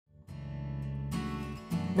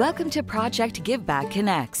Welcome to Project Give Back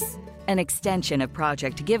Connects, an extension of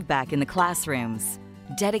Project Give Back in the classrooms,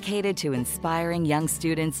 dedicated to inspiring young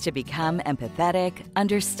students to become empathetic,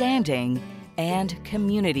 understanding, and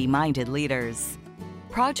community-minded leaders.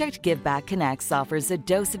 Project Give Back Connects offers a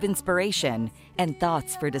dose of inspiration and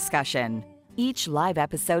thoughts for discussion. Each live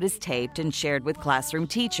episode is taped and shared with classroom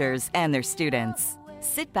teachers and their students.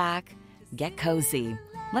 Sit back, get cozy.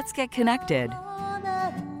 Let's get connected.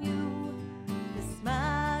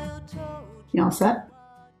 You all set?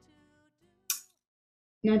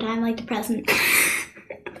 No time like the present.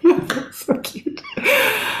 So cute.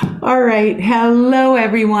 All right. Hello,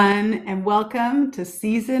 everyone, and welcome to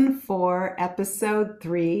Season 4, Episode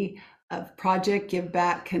 3 of Project Give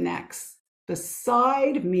Back Connects.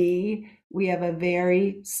 Beside me, we have a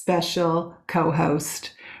very special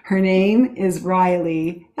co-host. Her name is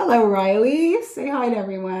Riley. Hello, Riley. Say hi to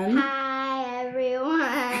everyone. Hi,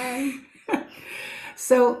 everyone.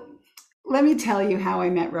 So let me tell you how I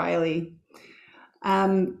met Riley.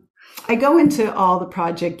 I go into all the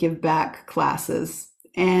Project Give Back classes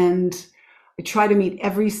and I try to meet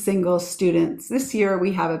every single student. This year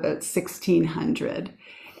we have about 1,600.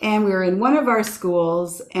 And we were in one of our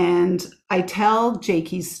schools and I tell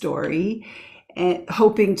Jakey's story,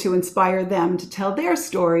 hoping to inspire them to tell their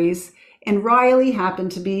stories. And Riley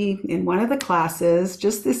happened to be in one of the classes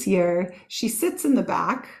just this year. She sits in the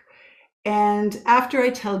back. And after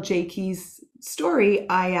I tell Jakey's story,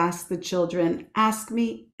 I ask the children, ask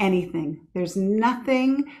me anything. There's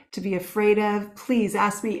nothing to be afraid of. Please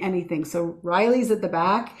ask me anything. So Riley's at the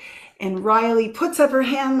back and Riley puts up her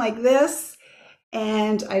hand like this.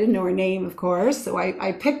 And I didn't know her name, of course. So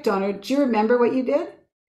I picked on her. Do you remember what you did?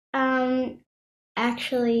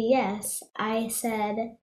 Actually, yes. I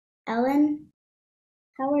said, Ellen,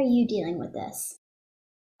 how are you dealing with this?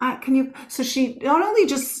 So she not only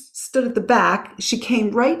just stood at the back, she came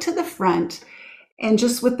right to the front and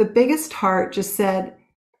just with the biggest heart just said,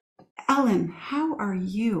 Ellen, how are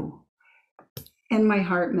you? And my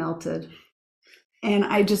heart melted. And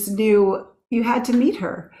I just knew you had to meet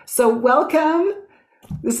her. So welcome.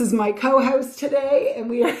 This is my co-host today, and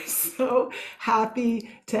we are so happy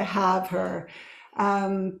to have her.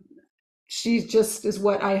 She just is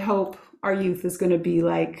what I hope our youth is going to be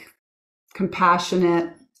like,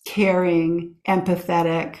 compassionate, caring,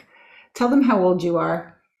 empathetic. Tell them how old you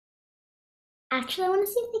are. Actually, I want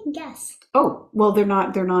to see if they can guess. Oh, well, they're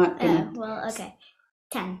not. Well, okay.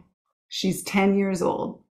 10. She's 10 years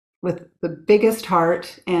old with the biggest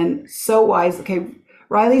heart and so wise. Okay,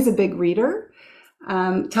 Riley's a big reader.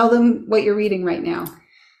 Tell them what you're reading right now.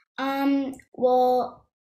 Well,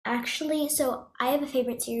 actually, so I have a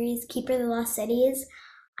favorite series, Keeper of the Lost Cities.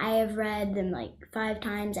 I have read them like 5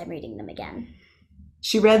 times. I'm reading them again.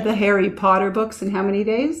 She read the Harry Potter books in how many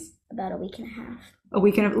days? About a week and a half. A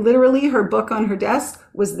week and a half. Literally, her book on her desk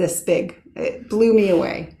was this big. It blew me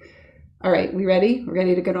away. All right, we ready? We're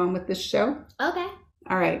ready to get on with this show? Okay.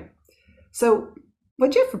 All right. So,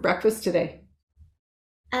 what'd you have for breakfast today?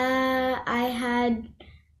 I had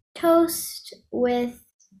toast with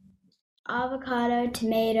avocado,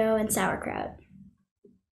 tomato, and sauerkraut.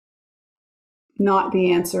 Not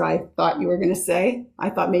the answer I thought you were going to say. I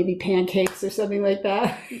thought maybe pancakes or something like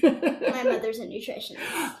that. My mother's a nutritionist.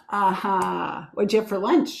 Uh-huh. What'd you have for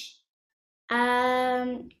lunch?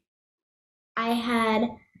 I had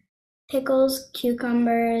pickles,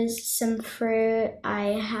 cucumbers, some fruit. I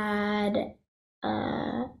had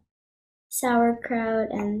sauerkraut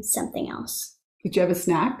and something else. Did you have a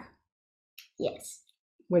snack? Yes.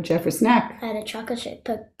 What'd you have for snack? I had a chocolate chip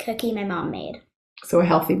cookie my mom made. So a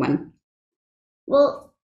healthy one.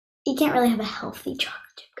 Well, you can't really have a healthy chocolate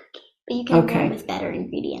chip cookie, but you can have one with better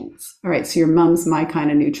ingredients. All right, so your mom's my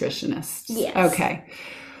kind of nutritionist. Yes. Okay.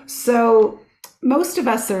 So most of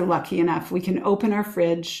us are lucky enough. We can open our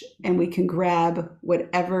fridge and we can grab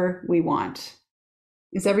whatever we want.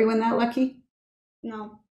 Is everyone that lucky?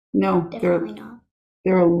 No. No. Definitely not.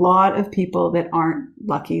 There are a lot of people that aren't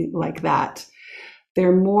lucky like that. There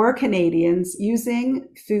are more Canadians using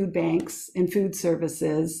food banks and food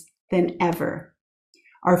services than ever.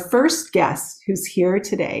 Our first guest who's here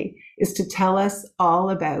today is to tell us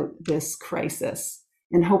all about this crisis,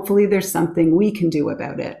 and hopefully there's something we can do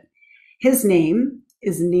about it. His name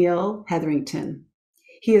is Neil Hetherington.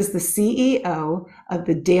 He is the CEO of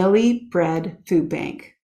the Daily Bread Food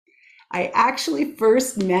Bank. I actually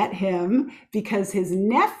first met him because his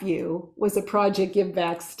nephew was a Project Give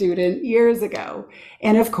Back student years ago.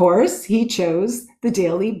 And of course, he chose the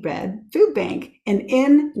Daily Bread Food Bank. And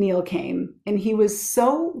in Neil came, and he was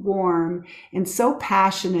so warm and so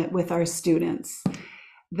passionate with our students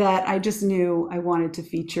that I just knew I wanted to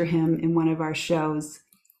feature him in one of our shows.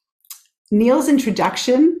 Neil's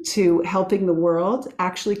introduction to helping the world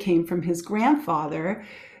actually came from his grandfather,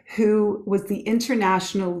 who was the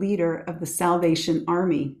international leader of the Salvation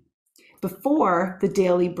Army. Before the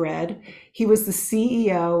Daily Bread, he was the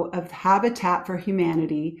CEO of Habitat for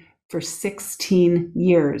Humanity for 16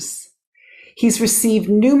 years. He's received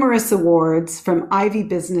numerous awards from Ivy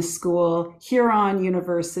Business School, Huron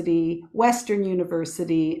University, Western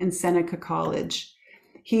University, and Seneca College.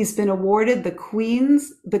 He's been awarded the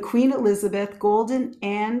Queen Elizabeth Golden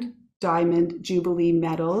and Diamond Jubilee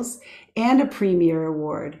Medals and a Premier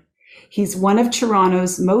Award. He's one of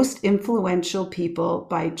Toronto's most influential people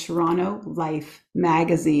by Toronto Life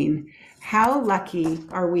magazine. How lucky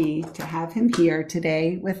are we to have him here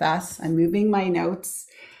today with us? I'm moving my notes.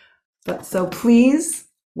 So please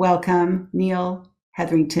welcome Neil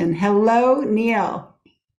Hetherington. Hello, Neil.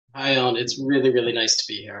 Hi, Ellen. It's really, really nice to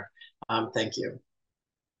be here. Thank you.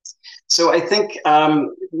 So I think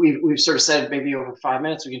we've sort of said maybe over 5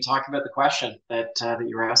 minutes we can talk about the question that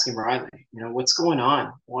you were asking, Riley. You know, what's going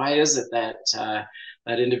on? Why is it that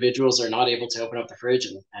that individuals are not able to open up the fridge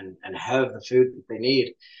and have the food that they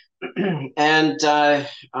need? And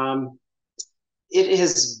it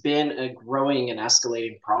has been a growing and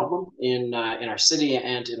escalating problem in our city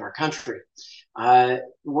and in our country.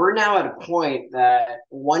 We're now at a point that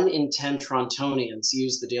 1 in 10 Torontonians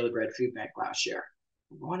used the Daily Bread Food Bank last year.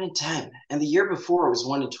 1 in 10. And the year before it was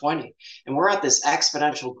 1 in 20. And we're at this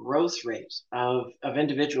exponential growth rate of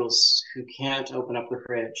individuals who can't open up the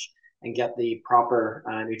fridge and get the proper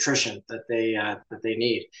nutrition that they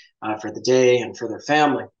need for the day and for their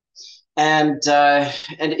family. And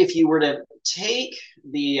if you were to take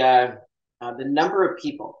the number of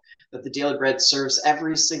people that the Daily Bread serves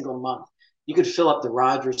every single month, you could fill up the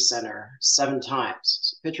Rogers Center 7 times.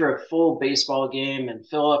 So picture a full baseball game and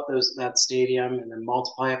fill up that stadium and then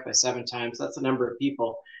multiply it by 7 times. That's the number of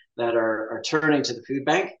people that are turning to the food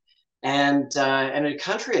bank. And a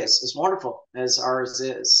country as wonderful as ours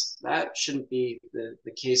is, that shouldn't be the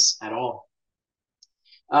case at all.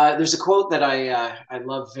 There's a quote that I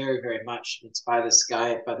love very, very much. It's by this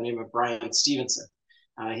guy by the name of Brian Stevenson.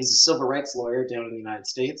 He's a civil rights lawyer down in the United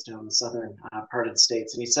States, down in the southern part of the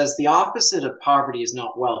States. And he says, the opposite of poverty is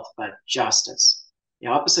not wealth, but justice. The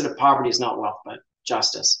opposite of poverty is not wealth, but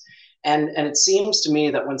justice. And it seems to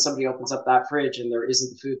me that when somebody opens up that fridge and there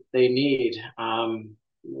isn't the food they need,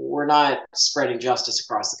 we're not spreading justice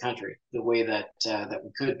across the country the way that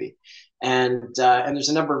we could be. And there's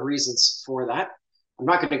a number of reasons for that. I'm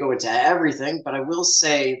not going to go into everything, but I will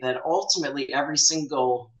say that ultimately every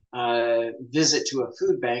single visit to a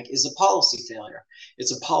food bank is a policy failure.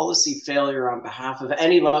 It's a policy failure on behalf of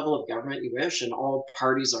any level of government you wish, and all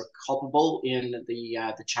parties are culpable in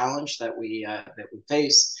the challenge that we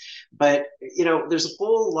face. But you know, there's a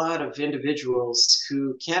whole lot of individuals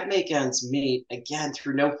who can't make ends meet, again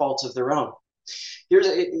through no fault of their own. Here's,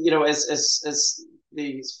 you know, as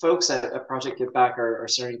these folks at Project Give Back are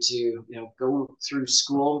starting to go through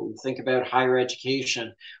school and think about higher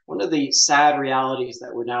education. One of the sad realities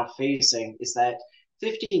that we're now facing is that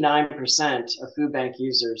 59% of food bank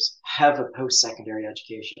users have a post-secondary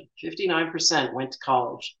education. 59% went to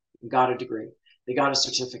college and got a degree. They got a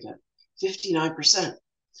certificate. 59%.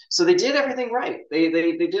 So they did everything right. They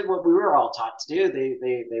did what we were all taught to do.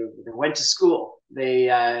 They went to school. They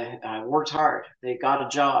worked hard. They got a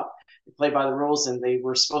job. They played by the rules, and they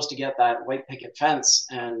were supposed to get that white picket fence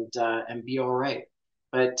and be all right.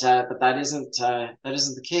 But that isn't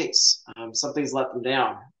the case. Something's let them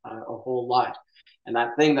down a whole lot, and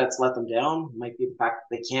that thing that's let them down might be the fact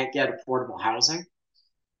that they can't get affordable housing. It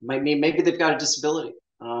might mean maybe they've got a disability.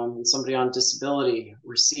 Somebody on disability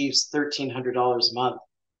receives $1,300 a month.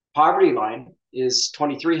 Poverty line is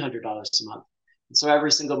 $2,300 a month, and so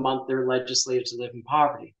every single month they're legislated to live in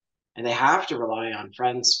poverty. And they have to rely on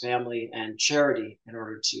friends, family, and charity in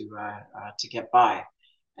order to get by,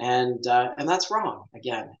 and that's wrong.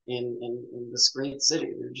 Again, in this great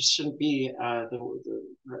city, there just shouldn't be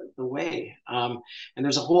the way. And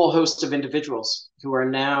there's a whole host of individuals who are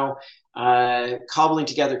now cobbling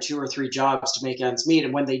together 2 or 3 jobs to make ends meet.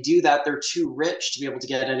 And when they do that, they're too rich to be able to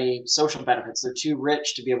get any social benefits. They're too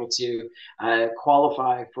rich to be able to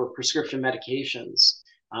qualify for prescription medications.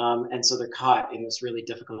 And so they're caught in this really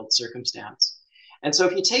difficult circumstance. And so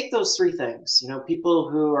if you take those 3 things, people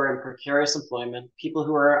who are in precarious employment, people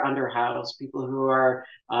who are underhoused, people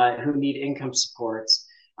who need income supports,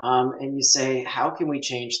 and you say, how can we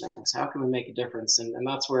change things? How can we make a difference? And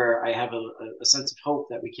that's where I have a sense of hope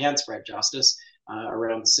that we can spread justice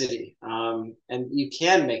around the city. And you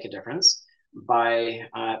can make a difference by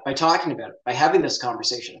talking about it, by having this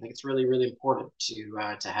conversation. I think it's really, really important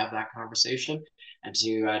to have that conversation and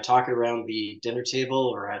to talk it around the dinner table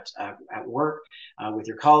or at work with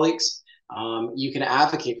your colleagues. You can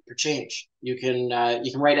advocate for change. You can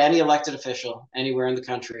write any elected official anywhere in the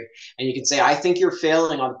country, and you can say, "I think you're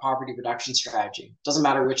failing on the poverty reduction strategy." Doesn't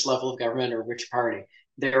matter which level of government or which party;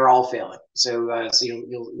 they're all failing. So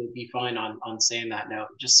you'll be fine on saying that now.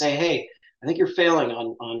 Just say, "Hey, I think you're failing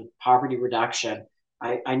on poverty reduction.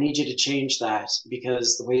 I need you to change that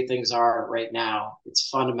because the way things are right now, it's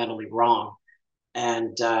fundamentally wrong.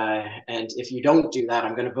 And if you don't do that,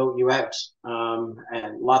 I'm going to vote you out."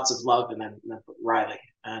 And lots of love, and then put Riley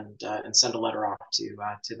and send a letter off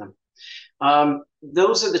to them.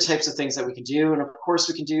 Those are the types of things that we can do, and of course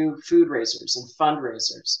we can do food raisers and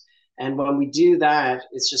fundraisers. And when we do that,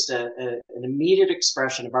 it's just an immediate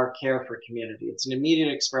expression of our care for community. It's an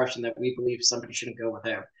immediate expression that we believe somebody shouldn't go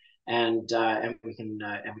without. And we can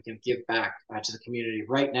give back to the community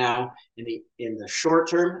right now in the short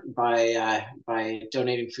term by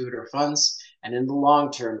donating food or funds, and in the long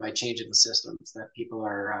term by changing the systems that people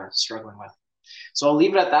are struggling with. So I'll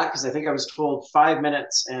leave it at that because I think I was told 5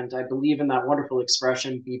 minutes, and I believe in that wonderful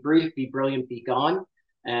expression: be brief, be brilliant, be gone.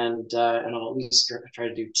 And I'll at least try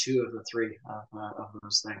to do 2 of the 3 of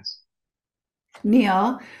those things.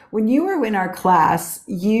 Neil, when you were in our class,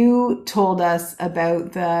 you told us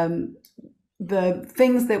about the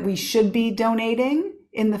things that we should be donating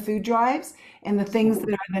in the food drives and the things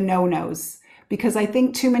that are the no-nos. Because I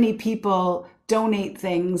think too many people donate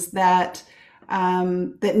things that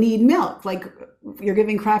need milk. Like, you're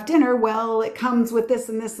giving Kraft dinner, well, it comes with this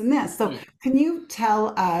and this and this. So can you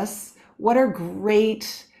tell us what are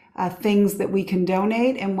great things that we can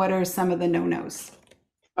donate and what are some of the no-nos?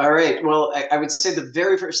 All right. Well, I would say the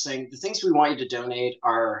very first thing, the things we want you to donate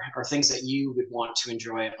are things that you would want to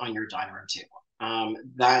enjoy on your dining room table.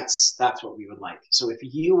 That's what we would like. So if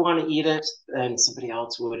you want to eat it, then somebody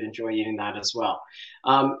else would enjoy eating that as well.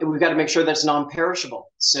 We've got to make sure that's non-perishable.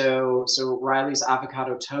 So Riley's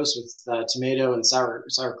avocado toast with tomato and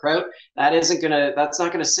sauerkraut, that's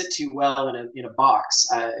not gonna sit too well in a box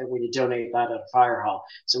when you donate that at a fire hall.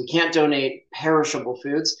 So we can't donate perishable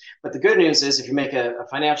foods. But the good news is, if you make a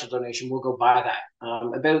financial donation, we'll go buy that.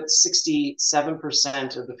 About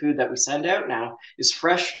 67% of the food that we send out now is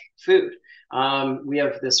fresh food. We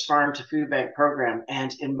have this farm to food bank program,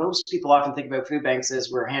 and most people often think about food banks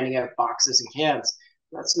as we're handing out boxes and cans.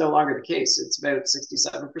 That's no longer the case. It's about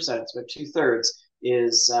 67%. It's about 2/3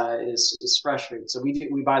 is fresh food. So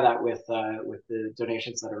we buy that with the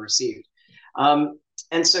donations that are received.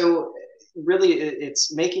 And so really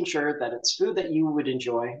it's making sure that it's food that you would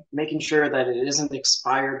enjoy, making sure that it isn't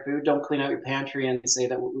expired food. Don't clean out your pantry and say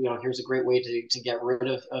that, here's a great way to get rid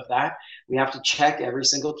of that. We have to check every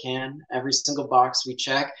single can, every single box we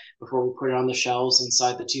check before we put it on the shelves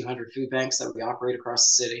inside the 200 food banks that we operate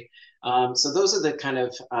across the city. So those are the kind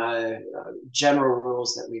of general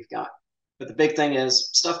rules that we've got. But the big thing is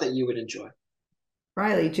stuff that you would enjoy.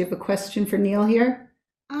 Riley, do you have a question for Neil here?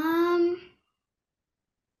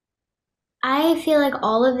 I feel like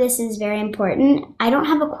all of this is very important. I don't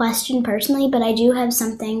have a question personally, but I do have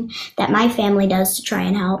something that my family does to try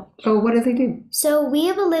and help. Oh, what do they do? So we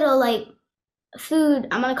have a little food,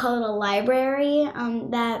 I'm going to call it a library,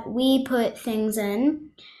 that we put things in.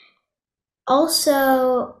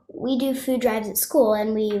 Also, we do food drives at school,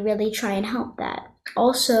 and we really try and help that.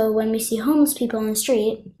 Also, when we see homeless people on the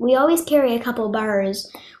street, we always carry a couple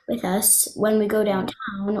bars with us when we go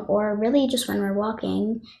downtown, or really just when we're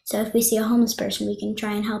walking. So if we see a homeless person, we can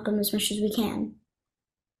try and help them as much as we can.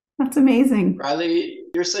 That's amazing. Riley,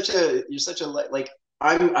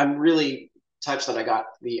 I'm really touched that I got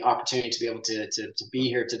the opportunity to be able to be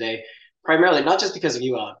here today. Primarily, not just because of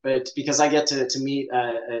you, Ella, but because I get to meet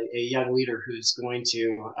a young leader who's going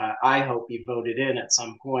to, I hope, be voted in at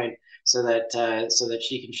some point, so that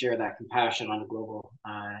she can share that compassion on a global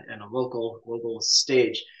and a global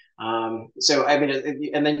stage. So I mean,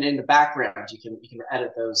 and then in the background, you can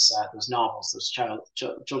edit those novels, those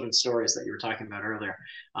children's stories that you were talking about earlier.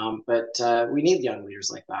 But we need young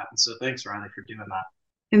leaders like that, and so thanks, Riley, for doing that.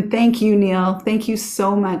 And thank you, Neil. Thank you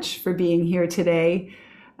so much for being here today.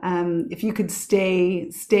 If you could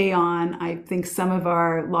stay on, I think some of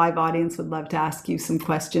our live audience would love to ask you some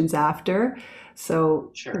questions after.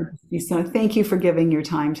 So, sure. So thank you for giving your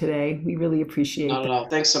time today. We really appreciate it. Not at all.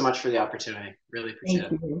 Thanks so much for the opportunity. Really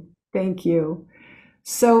appreciate it. Thank you.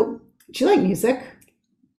 So, do you like music?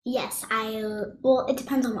 Yes, well, it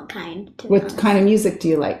depends on what kind. What kind of music do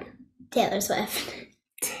you like? Taylor Swift.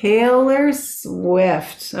 Taylor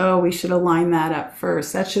Swift. Oh, we should have lined that up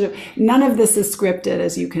first. That should have, none of this is scripted,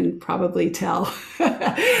 as you can probably tell.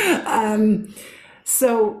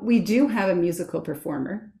 So we do have a musical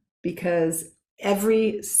performer because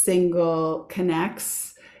every single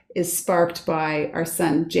Connects is sparked by our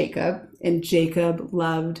son, Jacob. And Jacob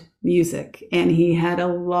loved music and he had a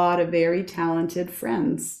lot of very talented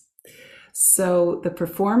friends. So the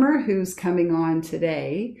performer who's coming on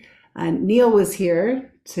today, Neil was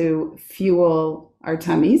here to fuel our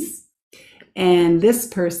tummies. And this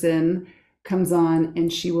person comes on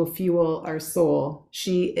and she will fuel our soul.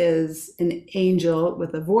 She is an angel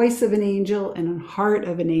with a voice of an angel and a heart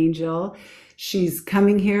of an angel. She's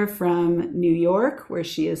coming here from New York where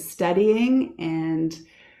she is studying and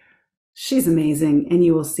she's amazing and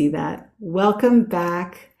you will see that. Welcome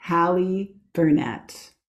back, Halle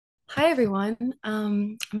Burnett. Hi, everyone.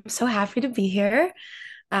 I'm so happy to be here.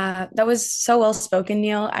 That was so well spoken,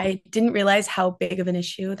 Neil. I didn't realize how big of an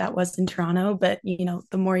issue that was in Toronto, but the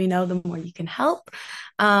more you know, the more you can help.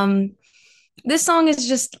 This song is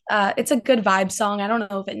just, it's a good vibe song. I don't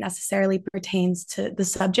know if it necessarily pertains to the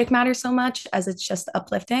subject matter so much as it's just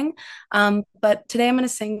uplifting. But today I'm going to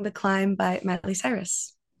sing The Climb by Miley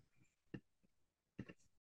Cyrus.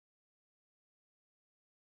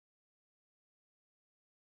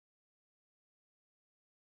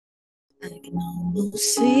 I can almost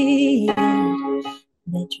see it,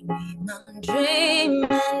 that dream I'm dreaming,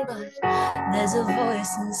 but there's a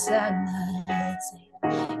voice inside my head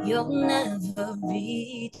saying you'll never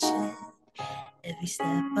reach it. Every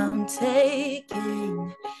step I'm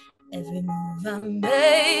taking, every move I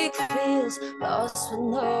make feels lost with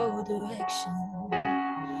no direction.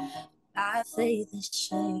 My faith is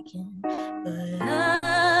shaking, but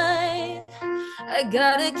I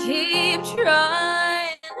gotta keep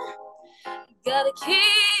trying. Gotta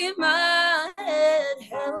keep my head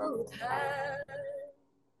held high,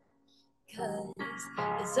 'cause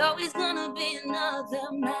there's always gonna be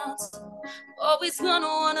another mountain. Always gonna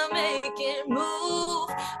wanna make it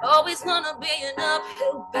move. Always gonna be an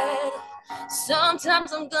uphill battle.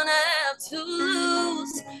 Sometimes I'm gonna have to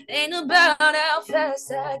lose. Ain't about how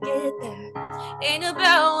fast I get there. Ain't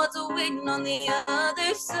about what's waiting on the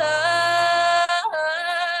other side.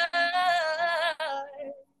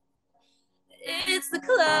 It's the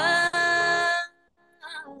climb.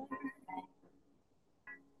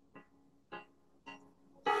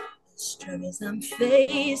 The struggles I'm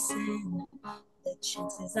facing, the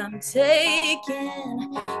chances I'm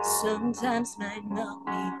taking, sometimes might knock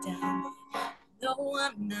me down. No,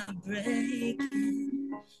 I'm not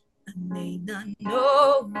breaking. I may not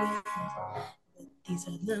know it, but these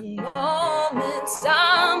are the moments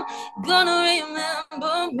I'm gonna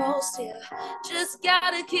remember most. Yeah, just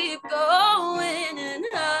gotta keep going, and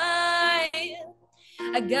I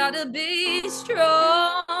gotta be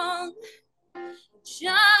strong.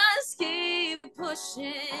 Just keep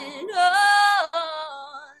pushing on,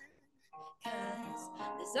 'cause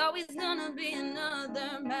there's always gonna be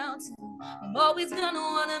another mountain. I'm always gonna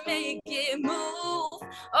wanna make it move.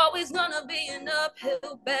 Always gonna be an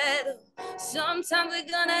uphill battle. Sometimes we're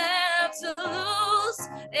gonna have to lose.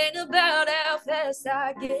 Ain't about how fast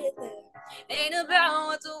I get there. Ain't about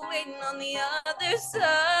what's waiting on the other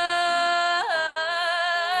side.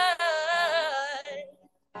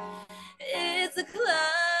 It's a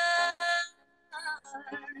climb.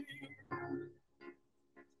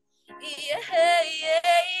 Yeah, yeah,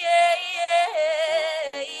 yeah, yeah,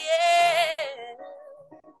 yeah.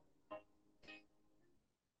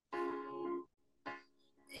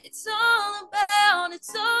 It's all about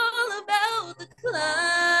the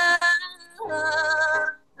climb.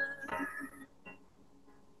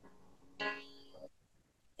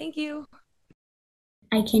 Thank you.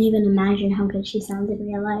 I can't even imagine how good she sounds in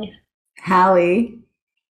real life. Halle,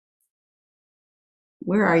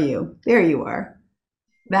 where are you? There you are.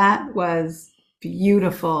 That was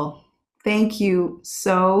beautiful. Thank you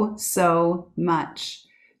so, so much.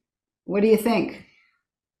 What do you think?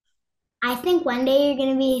 I think one day you're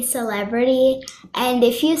going to be a celebrity, and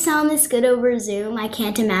if you sound this good over Zoom, I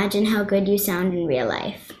can't imagine how good you sound in real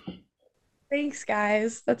life. Thanks,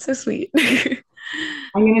 guys. That's so sweet.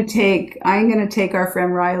 I'm gonna take our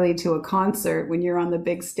friend Riley to a concert when you're on the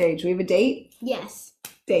big stage. We have a date? Yes.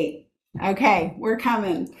 Date. Okay, we're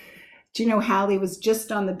coming. Do you know Halle was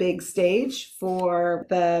just on the big stage for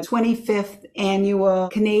the 25th annual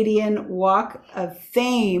Canadian Walk of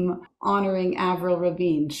Fame honoring Avril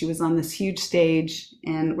Lavigne? She was on this huge stage,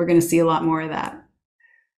 and we're going to see a lot more of that.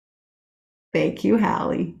 Thank you,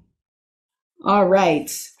 Halle. All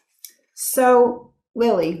right. So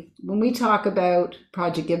Lily, when we talk about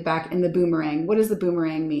Project Give Back and the boomerang, what does the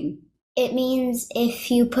boomerang mean? It means if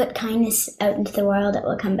you put kindness out into the world, it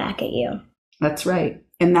will come back at you. That's right.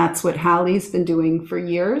 And that's what Halle's been doing for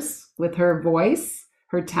years with her voice,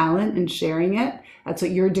 her talent, and sharing it. That's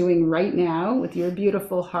what you're doing right now with your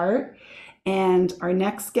beautiful heart. And our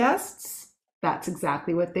next guests, that's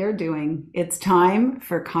exactly what they're doing. It's time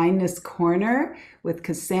for Kindness Corner with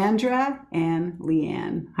Cassandra and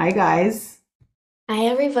Lianne. Hi, guys. Hi,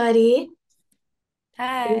 everybody.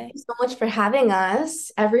 Thank Hi. you so much for having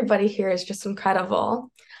us. Everybody here is just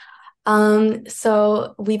incredible.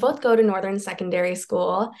 So we both go to Northern Secondary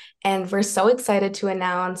School, and we're so excited to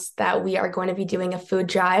announce that we are going to be doing a food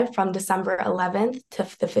drive from December 11th to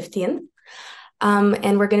the 15th.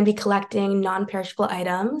 And we're going to be collecting non-perishable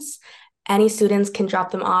items. Any students can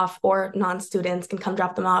drop them off, or non-students can come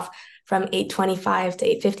drop them off from 8:25 to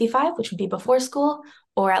 8:55, which would be before school,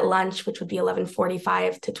 or at lunch, which would be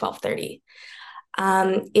 11:45 to 12:30.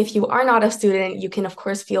 If you are not a student, you can, of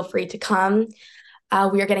course, feel free to come.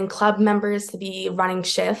 We are getting club members to be running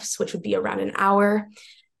shifts, which would be around an hour.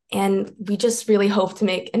 And we just really hope to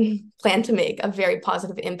make and plan to make a very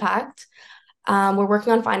positive impact. We're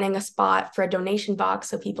working on finding a spot for a donation box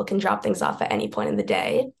so people can drop things off at any point in the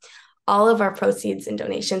day. All of our proceeds and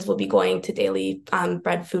donations will be going to daily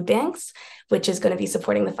bread food banks, which is going to be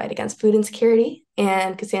supporting the fight against food insecurity.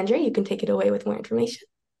 And Cassandra, you can take it away with more information.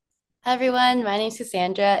 Hi everyone, my name is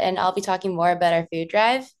Cassandra, and I'll be talking more about our food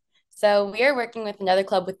drive. So we are working with another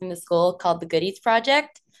club within the school called the Good Eats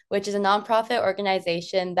Project, which is a nonprofit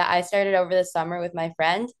organization that I started over the summer with my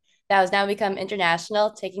friend that has now become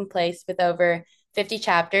international, taking place with over 50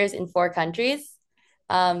 chapters in 4 countries.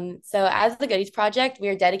 So as the Good Eats Project, we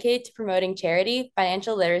are dedicated to promoting charity,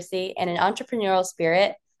 financial literacy, and an entrepreneurial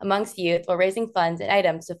spirit amongst youth while raising funds and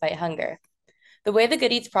items to fight hunger. The way the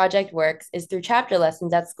Good Eats Project works is through chapter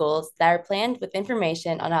lessons at schools that are planned with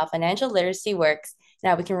information on how financial literacy works and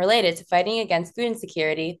how we can relate it to fighting against food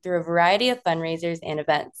insecurity through a variety of fundraisers and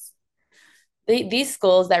events. These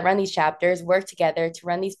schools that run these chapters work together to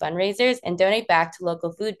run these fundraisers and donate back to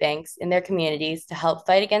local food banks in their communities to help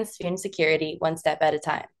fight against food insecurity one step at a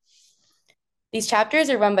time. These chapters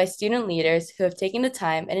are run by student leaders who have taken the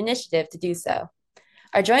time and initiative to do so.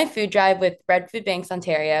 Our joint food drive with Bread Food Banks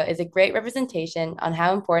Ontario is a great representation on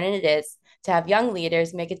how important it is to have young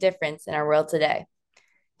leaders make a difference in our world today.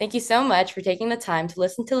 Thank you so much for taking the time to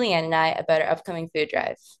listen to Lianne and I about our upcoming food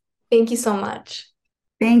drive. Thank you so much.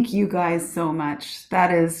 Thank you guys so much.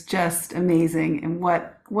 That is just amazing. And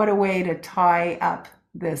what a way to tie up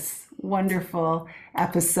this wonderful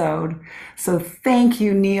episode. So thank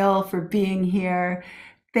you, Neil, for being here.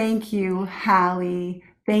 Thank you, Halle.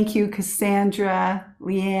 Thank you, Cassandra,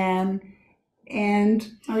 Lianne, and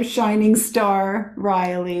our shining star,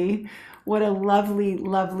 Riley. What a lovely,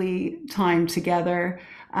 lovely time together.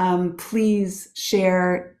 Please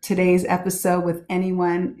share today's episode with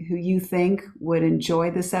anyone who you think would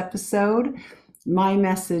enjoy this episode. My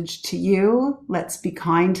message to you, let's be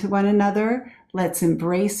kind to one another. Let's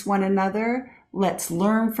embrace one another. Let's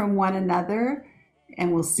learn from one another.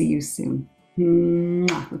 And we'll see you soon.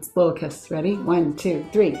 Mwah. Let's blow a kiss. Ready? 1, 2,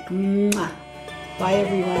 3. Mwah. Bye,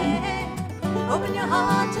 everyone. Open your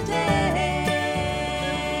heart today.